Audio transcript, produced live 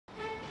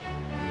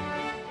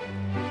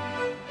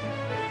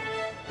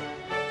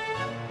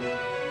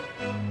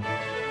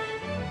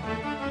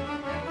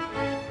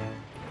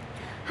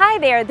Hi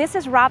there, this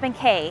is Robin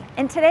Kay,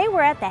 and today we're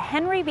at the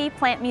Henry B.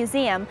 Plant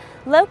Museum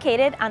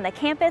located on the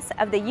campus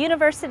of the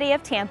University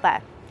of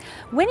Tampa.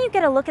 When you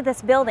get a look at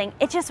this building,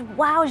 it just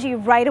wows you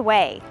right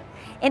away.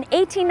 In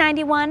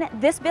 1891,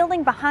 this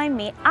building behind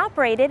me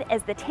operated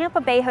as the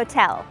Tampa Bay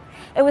Hotel.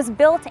 It was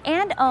built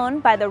and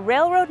owned by the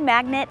railroad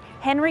magnate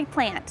Henry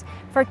Plant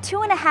for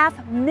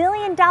 $2.5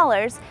 million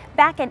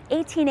back in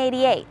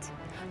 1888.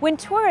 When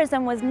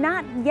tourism was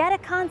not yet a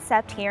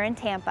concept here in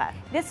Tampa.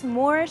 This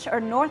Moorish or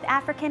North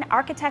African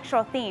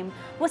architectural theme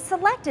was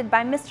selected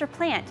by Mr.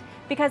 Plant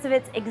because of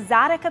its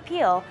exotic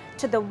appeal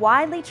to the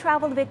widely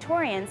traveled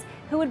Victorians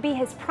who would be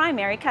his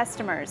primary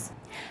customers.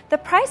 The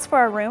price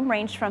for a room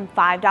ranged from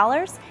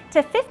 $5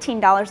 to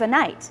 $15 a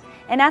night,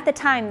 and at the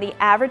time the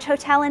average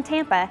hotel in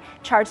Tampa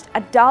charged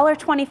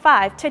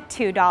 $1.25 to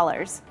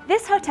 $2.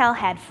 This hotel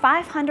had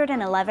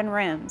 511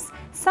 rooms,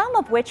 some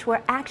of which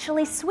were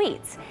actually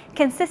suites,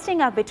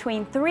 consisting of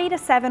between 3 to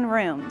 7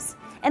 rooms.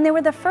 And they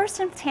were the first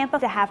in Tampa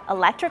to have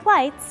electric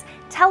lights,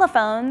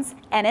 telephones,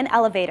 and an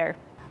elevator.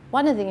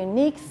 One of the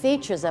unique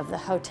features of the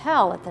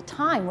hotel at the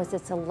time was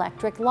its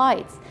electric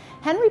lights.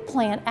 Henry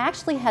Plant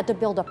actually had to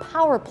build a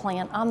power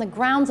plant on the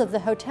grounds of the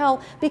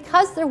hotel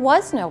because there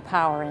was no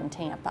power in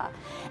Tampa.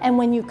 And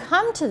when you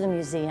come to the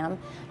museum,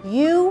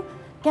 you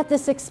get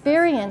this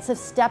experience of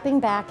stepping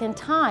back in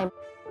time.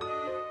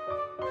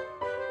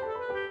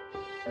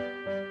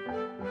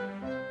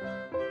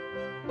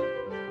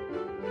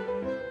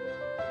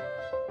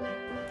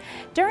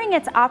 During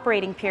its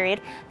operating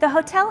period, the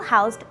hotel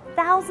housed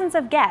thousands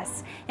of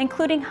guests,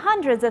 including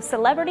hundreds of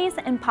celebrities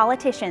and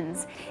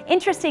politicians.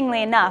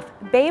 Interestingly enough,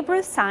 Babe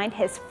Ruth signed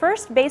his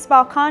first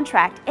baseball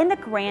contract in the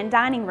grand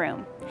dining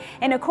room.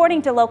 And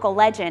according to local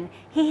legend,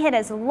 he hit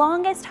his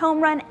longest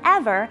home run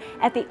ever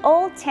at the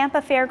old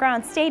Tampa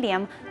Fairgrounds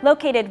Stadium,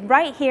 located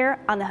right here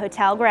on the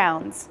hotel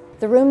grounds.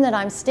 The room that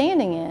I'm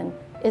standing in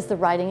is the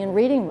writing and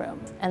reading room,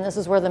 and this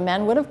is where the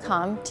men would have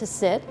come to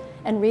sit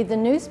and read the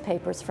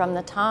newspapers from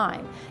the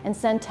time and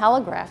send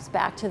telegraphs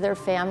back to their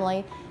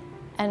family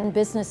and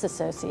business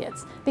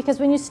associates. Because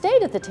when you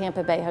stayed at the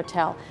Tampa Bay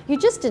Hotel, you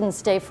just didn't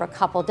stay for a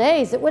couple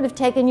days. It would have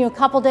taken you a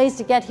couple days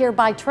to get here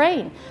by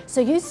train.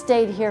 So you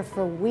stayed here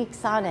for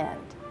weeks on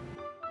end.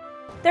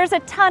 There's a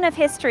ton of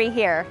history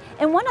here,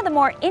 and one of the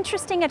more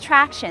interesting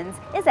attractions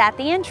is at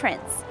the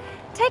entrance.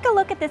 Take a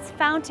look at this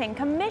fountain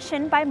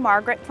commissioned by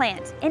Margaret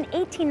Plant in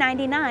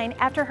 1899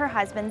 after her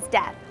husband's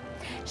death.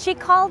 She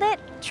called it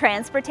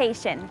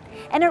transportation,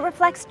 and it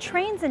reflects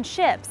trains and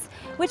ships,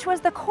 which was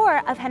the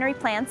core of Henry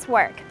Plant's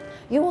work.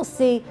 You will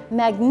see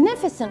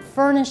magnificent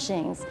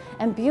furnishings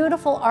and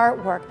beautiful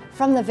artwork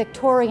from the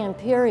Victorian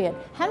period.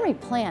 Henry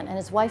Plant and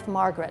his wife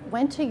Margaret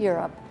went to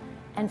Europe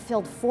and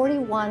filled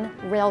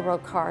 41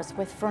 railroad cars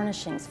with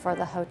furnishings for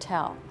the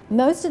hotel.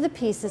 Most of the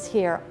pieces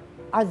here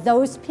are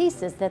those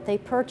pieces that they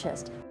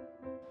purchased.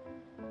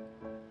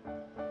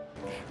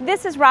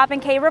 This is Robin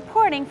Kay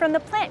reporting from the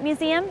Plant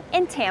Museum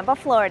in Tampa,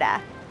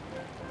 Florida.